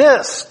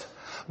resist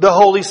the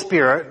Holy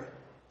Spirit,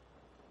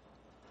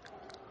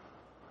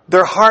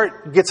 their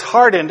heart gets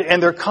hardened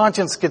and their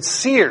conscience gets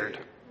seared.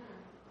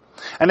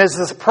 And as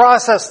this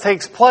process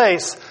takes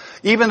place,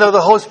 even though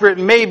the Holy Spirit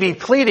may be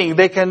pleading,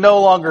 they can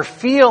no longer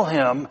feel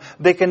Him,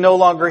 they can no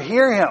longer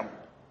hear Him.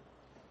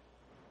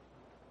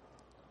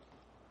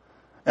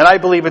 And I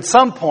believe at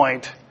some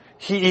point,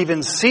 He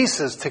even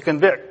ceases to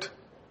convict.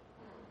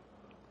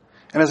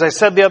 And as I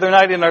said the other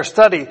night in our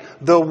study,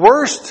 the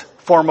worst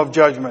form of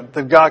judgment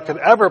that God could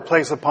ever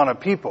place upon a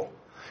people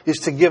is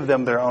to give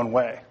them their own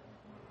way.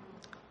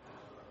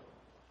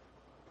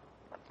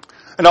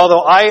 And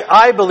although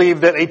I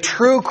believe that a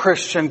true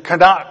Christian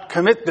cannot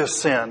commit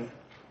this sin,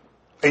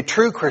 a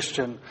true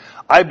Christian,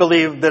 I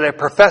believe that a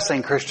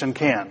professing Christian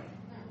can.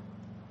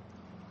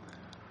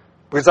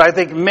 Because I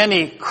think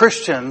many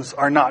Christians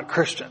are not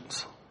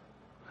Christians.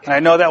 And I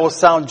know that will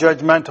sound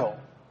judgmental.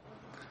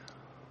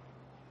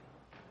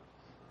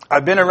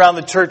 I've been around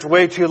the church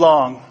way too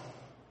long.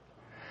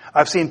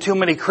 I've seen too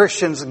many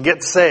Christians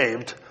get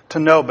saved to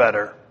know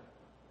better.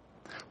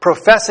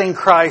 Professing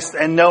Christ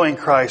and knowing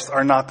Christ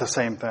are not the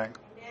same thing.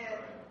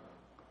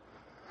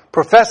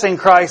 Professing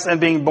Christ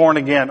and being born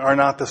again are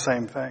not the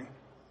same thing.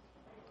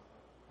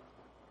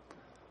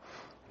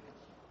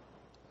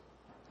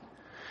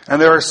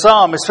 And there are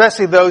some,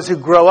 especially those who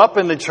grow up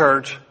in the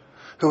church,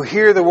 who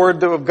hear the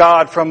word of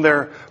God from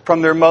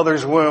their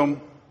mother's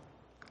womb,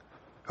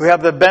 who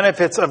have the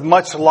benefits of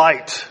much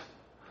light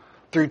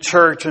through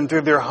church and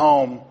through their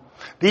home.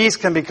 These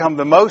can become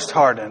the most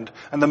hardened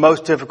and the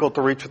most difficult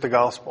to reach with the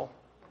gospel.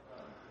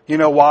 You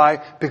know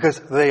why? Because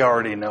they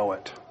already know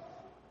it.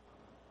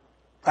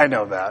 I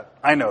know that.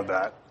 I know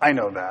that. I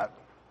know that.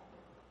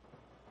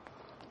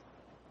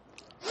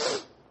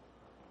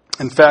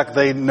 In fact,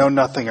 they know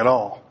nothing at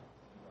all.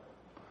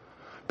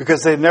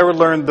 Because they've never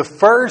learned the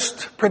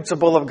first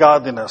principle of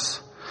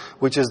godliness,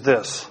 which is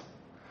this: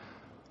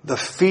 the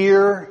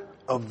fear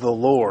of the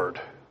Lord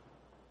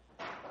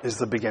is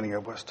the beginning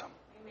of wisdom.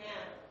 Amen.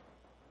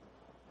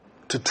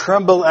 To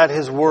tremble at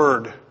His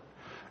word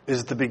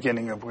is the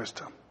beginning of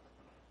wisdom.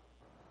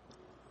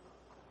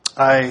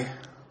 I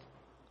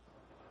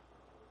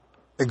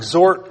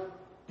exhort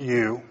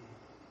you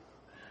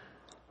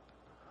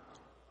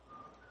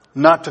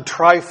not to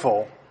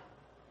trifle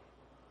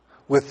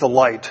with the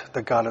light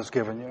that God has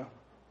given you.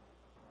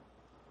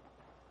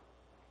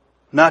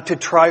 Not to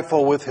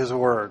trifle with His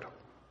word.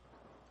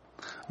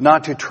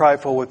 Not to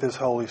trifle with His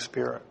Holy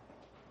Spirit.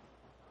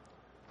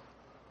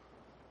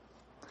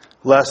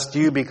 Lest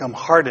you become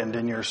hardened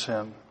in your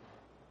sin.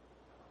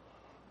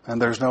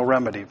 And there's no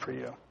remedy for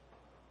you.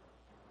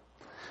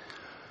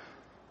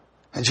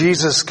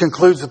 Jesus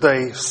concludes with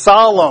a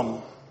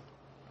solemn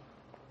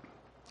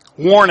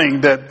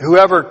warning that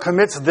whoever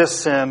commits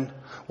this sin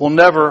will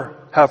never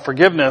have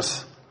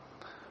forgiveness,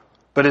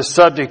 but is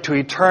subject to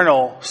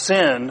eternal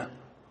sin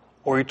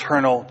or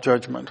eternal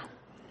judgment.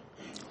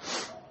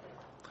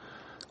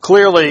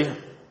 Clearly,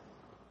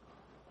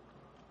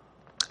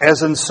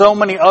 as in so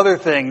many other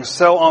things,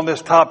 so on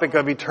this topic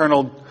of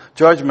eternal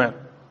judgment,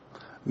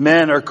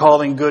 men are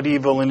calling good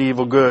evil and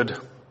evil good.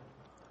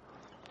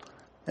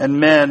 And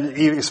men,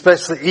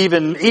 especially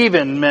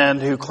even men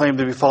who claim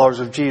to be followers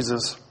of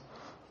Jesus,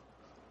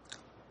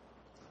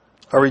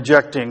 are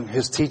rejecting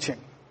his teaching.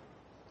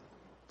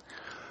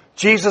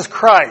 Jesus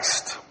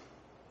Christ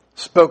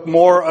spoke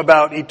more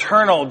about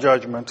eternal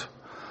judgment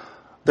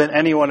than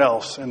anyone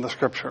else in the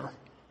Scripture.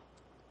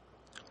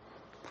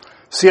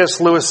 C.S.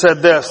 Lewis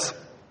said this.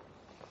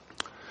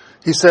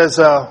 He says,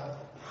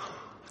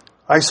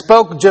 I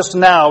spoke just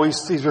now,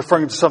 he's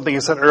referring to something he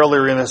said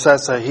earlier in this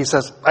essay. He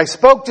says, I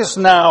spoke just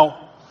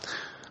now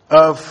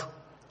of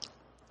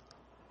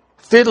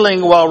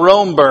fiddling while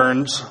Rome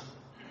burns,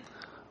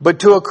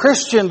 but to a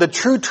Christian the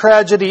true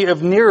tragedy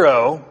of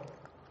Nero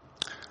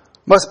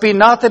must be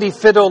not that he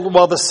fiddled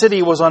while the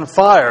city was on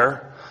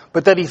fire,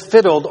 but that he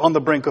fiddled on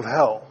the brink of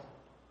hell.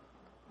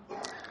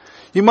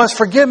 You must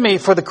forgive me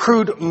for the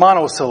crude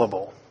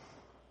monosyllable.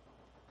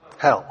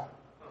 Hell.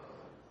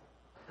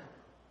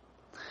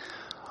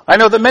 I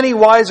know that many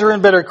wiser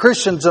and better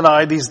Christians than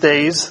I these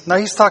days, now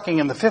he's talking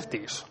in the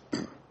 50s,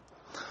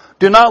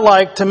 do not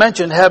like to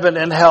mention heaven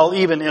and hell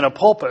even in a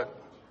pulpit.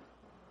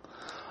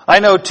 I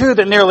know too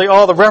that nearly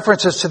all the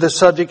references to this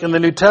subject in the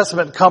New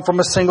Testament come from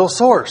a single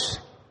source.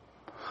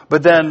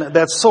 But then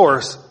that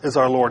source is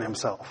our Lord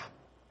himself.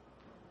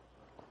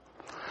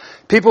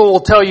 People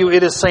will tell you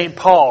it is St.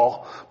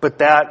 Paul, but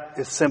that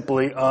is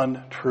simply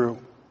untrue.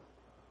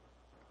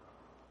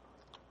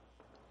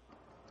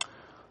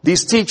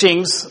 These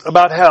teachings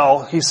about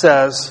hell, he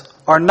says,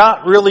 are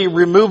not really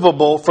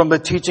removable from the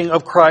teaching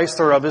of Christ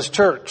or of his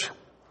church.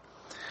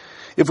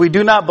 If we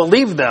do not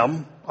believe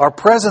them, our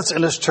presence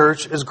in his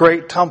church is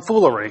great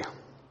tomfoolery.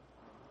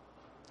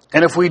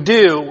 And if we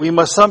do, we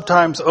must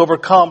sometimes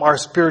overcome our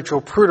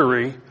spiritual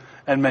prudery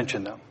and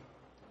mention them.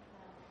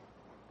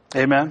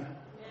 Amen?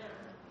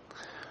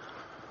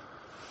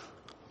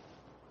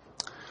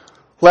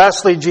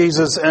 Lastly,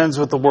 Jesus ends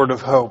with the word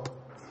of hope.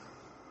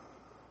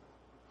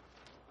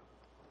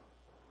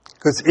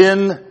 Because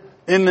in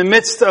the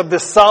midst of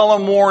this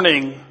solemn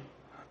warning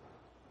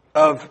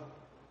of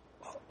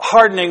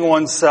hardening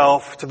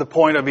oneself to the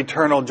point of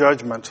eternal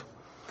judgment,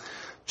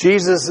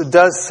 Jesus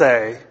does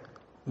say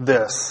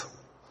this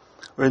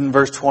in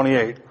verse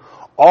 28.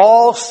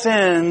 All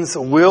sins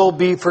will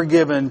be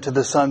forgiven to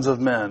the sons of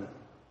men.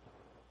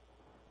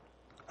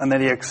 And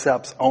then he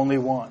accepts only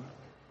one.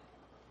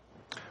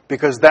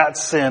 Because that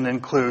sin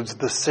includes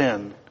the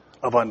sin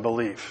of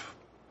unbelief.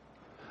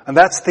 And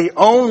that's the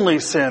only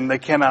sin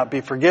that cannot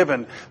be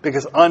forgiven,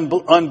 because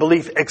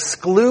unbelief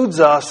excludes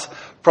us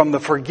from the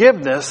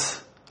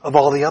forgiveness of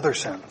all the other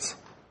sins.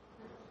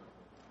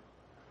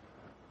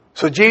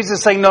 So Jesus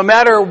is saying no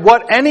matter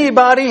what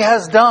anybody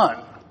has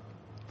done,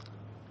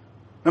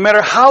 no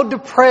matter how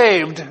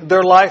depraved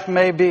their life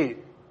may be,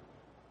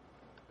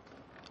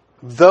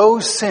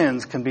 those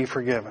sins can be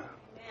forgiven.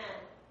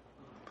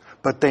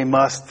 But they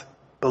must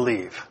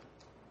believe.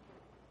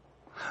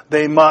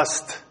 They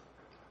must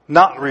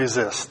not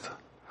resist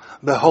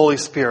the Holy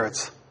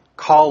Spirit's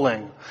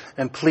calling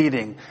and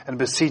pleading and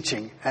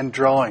beseeching and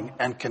drawing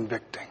and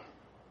convicting.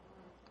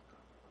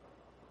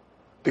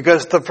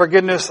 Because the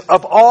forgiveness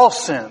of all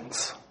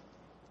sins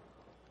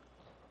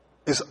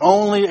is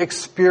only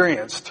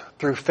experienced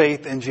through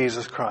faith in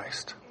Jesus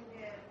Christ.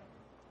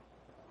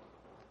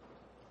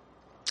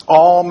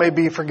 All may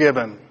be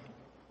forgiven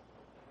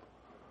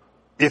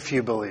if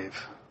you believe.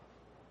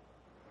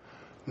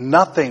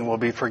 Nothing will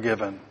be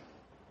forgiven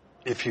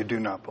if you do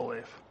not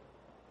believe.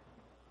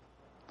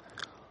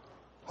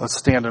 Let's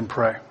stand and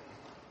pray.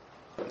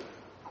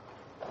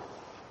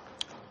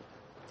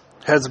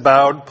 Heads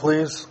bowed,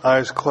 please.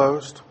 Eyes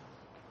closed.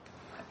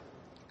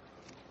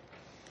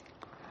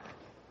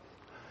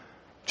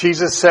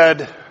 Jesus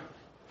said,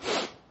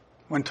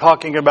 when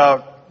talking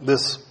about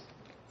this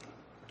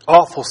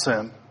awful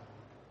sin,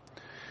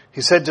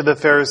 he said to the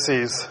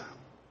Pharisees,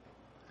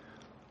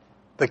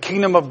 the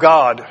kingdom of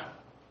God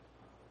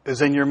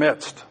is in your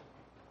midst.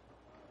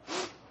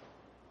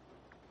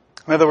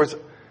 In other words,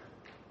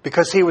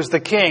 because he was the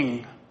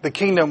king, the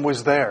kingdom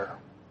was there.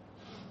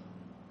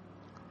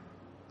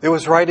 It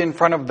was right in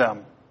front of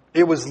them.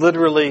 It was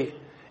literally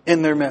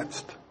in their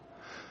midst.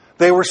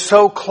 They were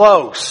so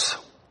close,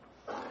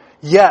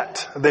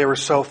 yet they were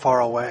so far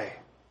away.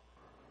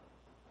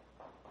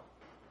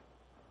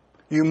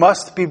 You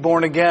must be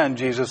born again,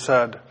 Jesus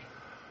said,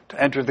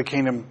 to enter the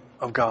kingdom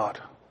of God.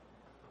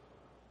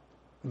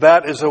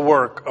 That is a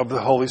work of the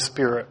Holy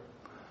Spirit.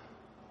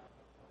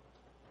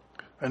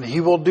 And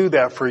he will do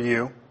that for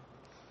you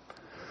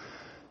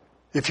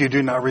if you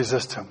do not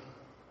resist him.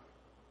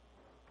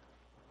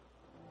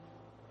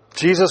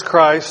 Jesus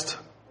Christ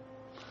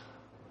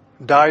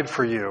died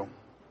for you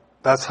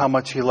That's how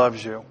much He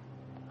loves you.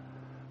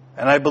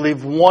 And I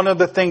believe one of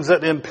the things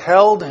that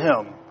impelled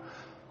Him,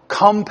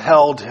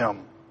 compelled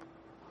Him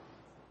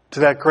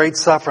to that great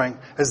suffering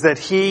is that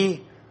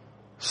He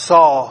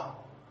saw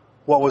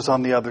what was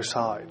on the other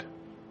side.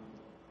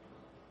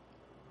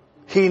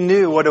 He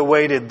knew what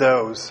awaited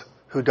those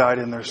who died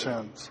in their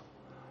sins.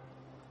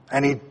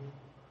 And He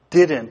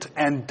didn't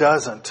and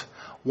doesn't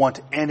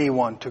want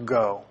anyone to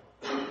go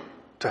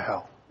to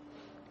hell.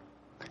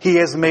 He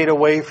has made a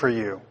way for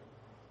you.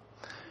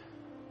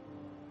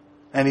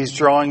 And He's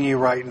drawing you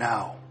right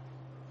now.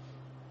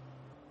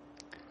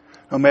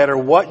 No matter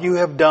what you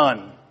have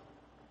done,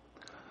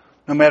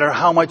 no matter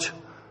how much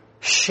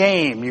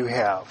shame you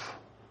have,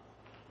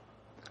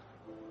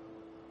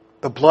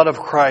 the blood of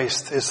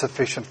Christ is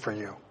sufficient for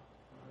you.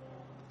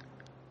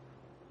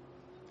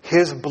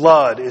 His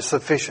blood is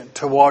sufficient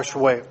to wash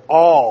away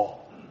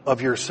all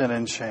of your sin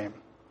and shame.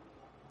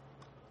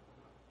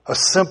 A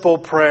simple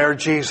prayer,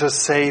 Jesus,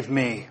 save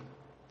me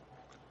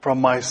from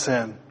my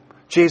sin.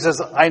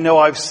 Jesus, I know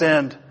I've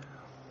sinned.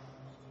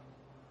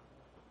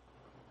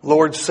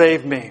 Lord,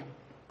 save me.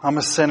 I'm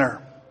a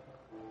sinner.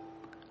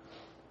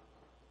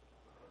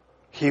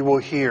 He will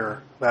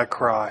hear that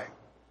cry.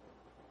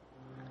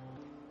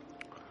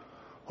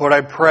 Lord,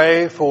 I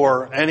pray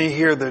for any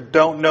here that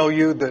don't know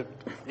You, that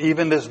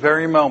even this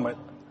very moment,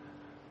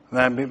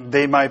 that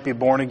they might be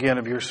born again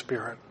of Your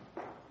Spirit.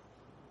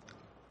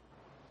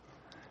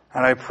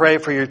 And I pray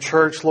for Your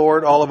church,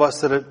 Lord, all of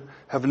us that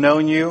have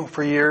known You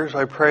for years.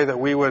 I pray that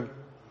we would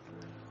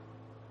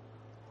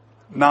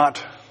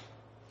not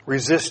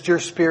resist Your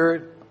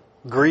Spirit,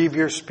 grieve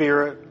Your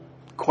Spirit,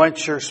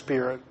 quench Your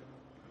Spirit,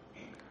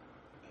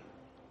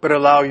 but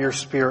allow Your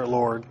Spirit,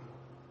 Lord,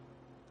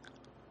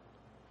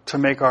 to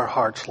make our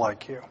hearts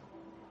like You.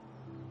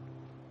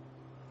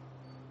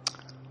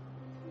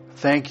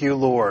 Thank You,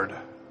 Lord,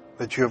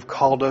 that You have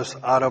called us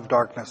out of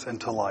darkness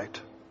into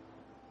light.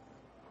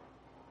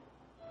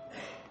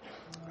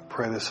 I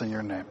pray this in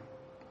Your name.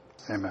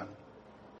 Amen.